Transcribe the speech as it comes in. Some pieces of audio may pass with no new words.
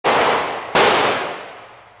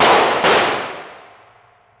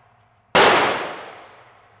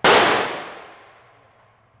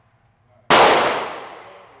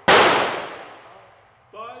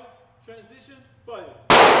transition, fire.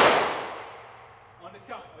 On the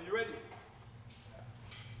count, are you ready?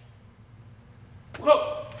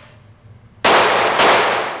 Go!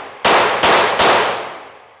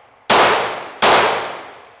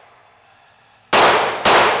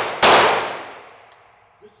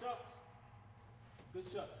 Good shot. Good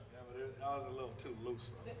shot. Yeah, but that was a little too loose.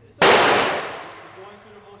 It's okay. We're going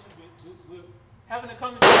through the motions. We're having a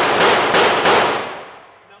conversation.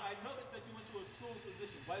 Now, I noticed that you went to a stool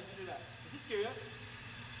position. Why did you do that? Just curious.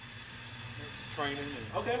 Training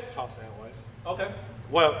and taught that way. Okay.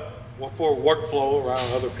 Well, for workflow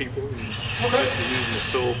around other people, just using the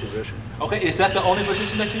stool position. Okay, is that the only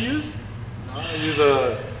position that you use? I use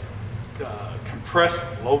a compressed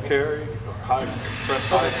low carry or high compressed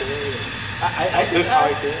high carry. This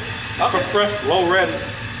high carry. Compressed low ready,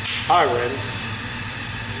 high ready,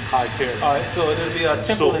 high carry. All right, so it'll be a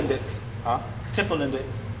temple index. Huh? Temple index.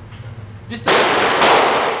 Just to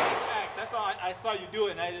ask. That's all I saw you do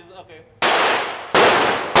it, and I just okay. When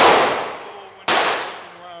you're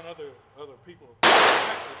working around other people,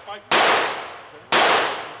 actually fighting.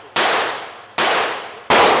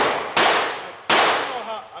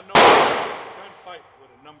 I know gunfight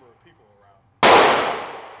with a number of people around.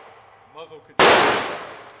 Muzzle control.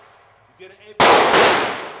 You get an A+.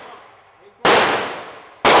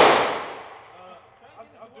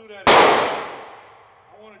 I'll do that again. I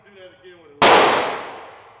want to do that again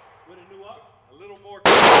with a new up? A little more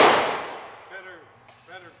better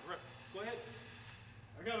grip. Go ahead.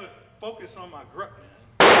 I gotta focus on my grip, man.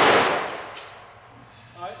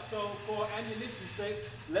 All right, so for ammunition's sake,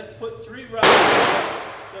 let's put 3 rounds.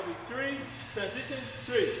 So it'll be 3, transition,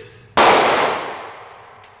 3.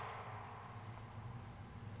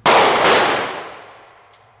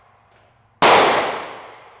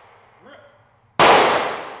 Rip.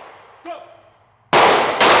 Go.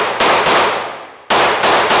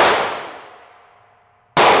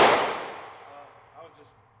 I was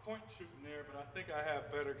just point shooting there, but I think I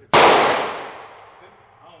have better control. I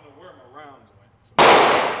don't know where my rounds went.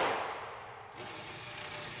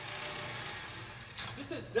 This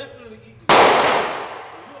is definitely eating.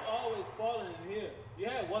 You're always falling in here. You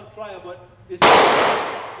had one flyer, but it's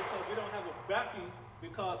because we don't have a backing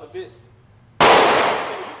because of this. So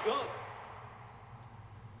you're done.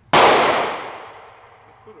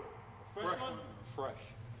 Let's put a Fresh fresh one? one. Fresh.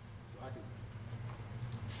 So I can.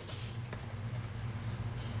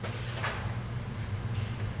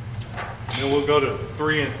 Then we'll go to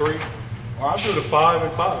 3 and 3. Or I'll do the 5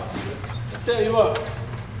 and 5. I tell you what,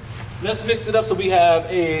 let's mix it up so we have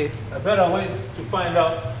a better way to find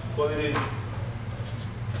out what it is.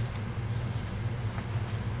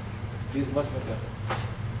 This is much better.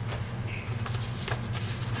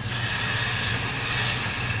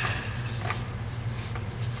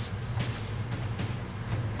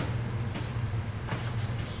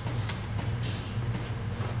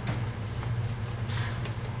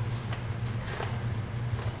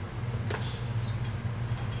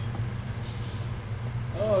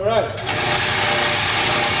 All right.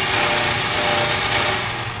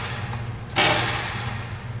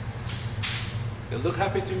 They look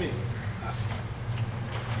happy to me.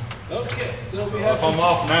 Okay, so we have. If I'm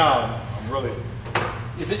off now, I'm really.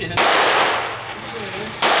 Is it?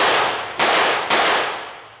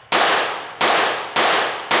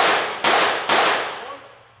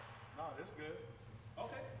 No, that's good.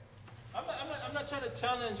 Okay. I'm not trying to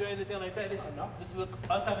challenge or anything like that. This is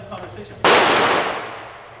us having a conversation.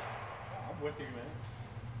 I'm with you, man.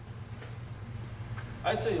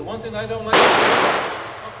 I tell you, one thing I don't like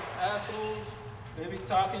fucking assholes. They be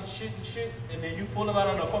talking shit and shit, and then you pull them out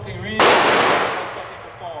on the fucking ring and they fucking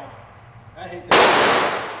perform. I hate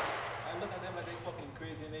that. I look at them like they fucking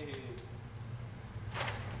crazy in their head.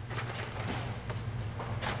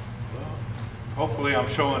 Well, hopefully I'm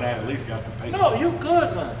showing I at least got the basics. No, you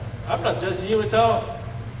good, man. I'm not judging you at all.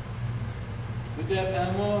 We got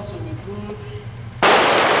ammo, so we good.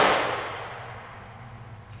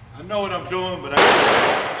 I know what I'm doing, but I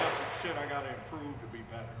got some shit I gotta improve to be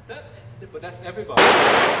better. But that's everybody. That's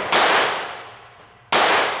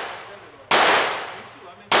everybody. Me too.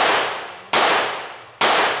 I mean,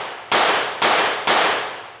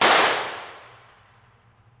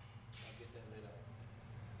 I'll get that later.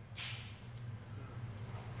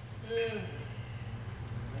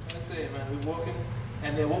 Like I say, man, we're walking,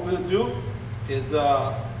 and then what we'll do is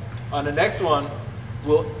on the next one,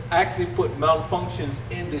 we'll actually put malfunctions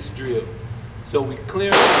in this drill, so we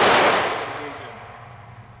clear it.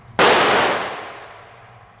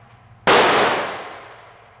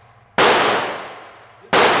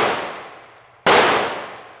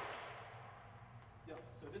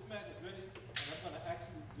 So this mat is ready, and I'm going to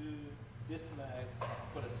actually do this mag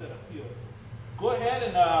for the setup here. Go ahead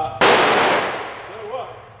and let it work.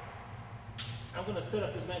 I'm gonna set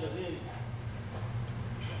up this magazine.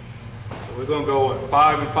 So we're gonna go with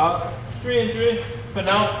 5 and 5? 3 and 3 for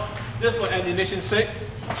now, just for ammunition's sake.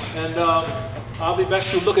 And I'll be back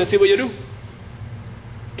to look and see what you do.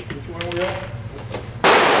 Which one are we at?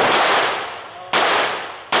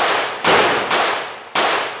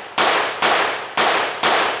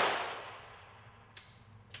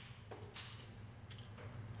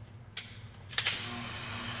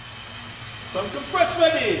 Some compress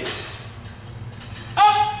ready.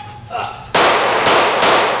 Up!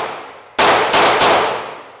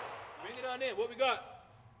 Bring it on in. What we got?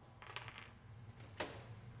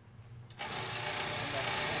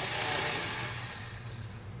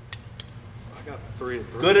 I got the 3 and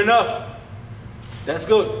 3. Good enough. That's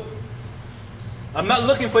good. I'm not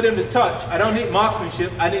looking for them to touch. I don't need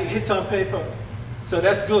marksmanship. I need hits on paper. So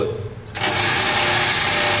that's good.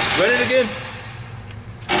 Ready again?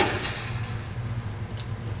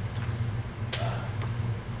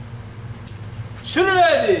 Shoot it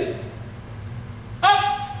ready. Up!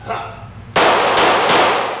 Ha.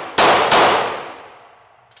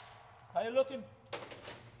 How you looking?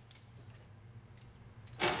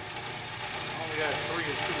 I only got 3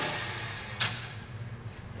 and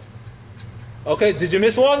 2. Okay, did you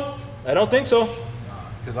miss one? I don't think so.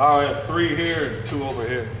 Because I only have 3 here and 2 over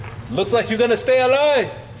here. Looks like you're gonna stay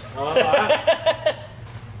alive.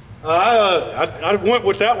 I went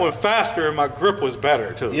with that one faster and my grip was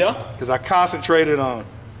better too. Yeah? Because I concentrated on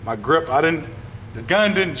my grip. The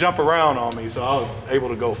gun didn't jump around on me, so I was able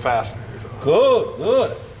to go faster. So. Good,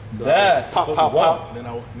 good. So That. pop, pop, pop.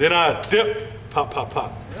 Then I dipped, pop, pop,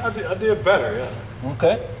 pop. I did better, yeah.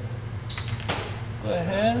 Okay. Go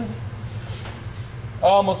ahead.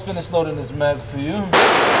 Almost finished loading this mag for you.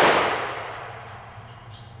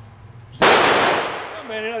 Yeah,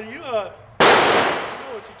 man, you know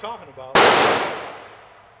what you're talking about.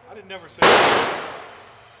 I didn't never say that.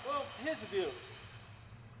 Well, here's the deal.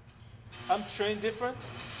 I'm trained different.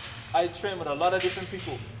 I train with a lot of different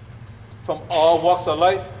people from all walks of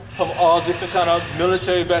life, from all different kind of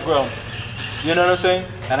military backgrounds. You know what I'm saying?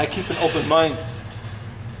 And I keep an open mind.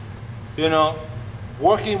 You know,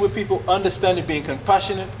 working with people, understanding, being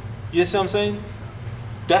compassionate. You see what I'm saying?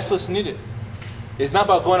 That's what's needed. It's not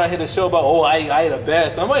about going out here to show about, oh, I the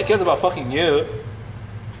best. Nobody cares about fucking you.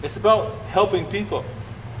 It's about helping people.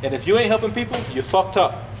 And if you ain't helping people, you're fucked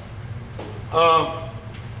up. I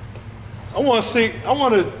want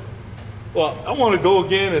to go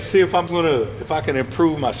again and see if I can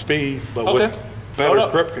improve my speed, but Okay. with better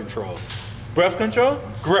grip control. Breath control?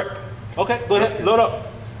 Grip. Okay, go ahead, load up.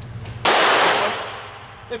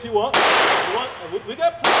 If you want. We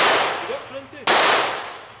got plenty.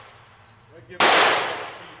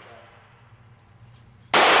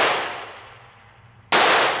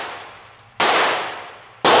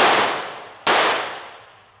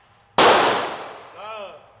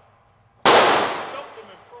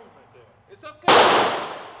 It's okay.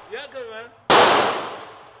 Yeah, good, man.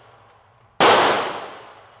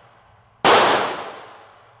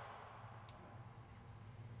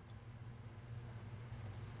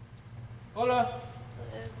 Hola.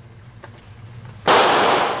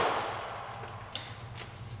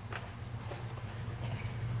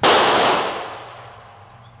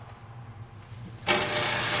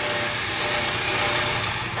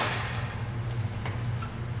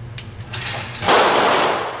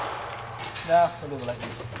 Yeah, a little like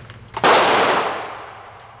this.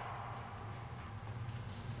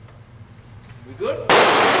 We good?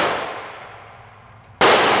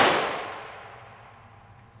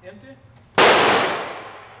 Empty?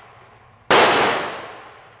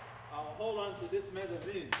 I'll hold on to this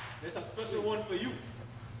magazine. There's a special one for you.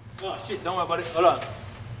 Oh shit, don't worry about it. Hold on.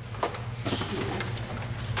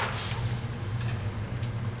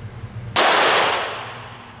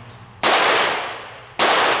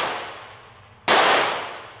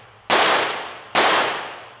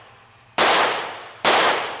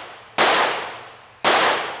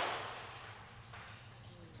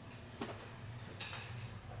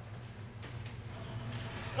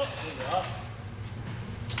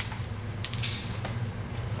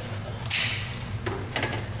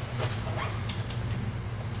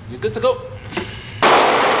 You're good to go.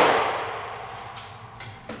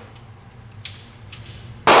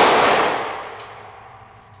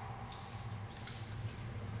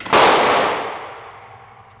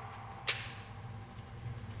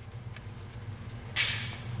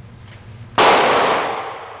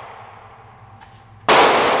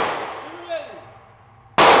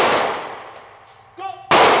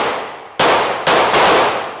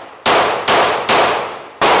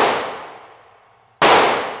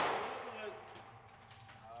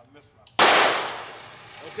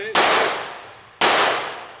 Okay.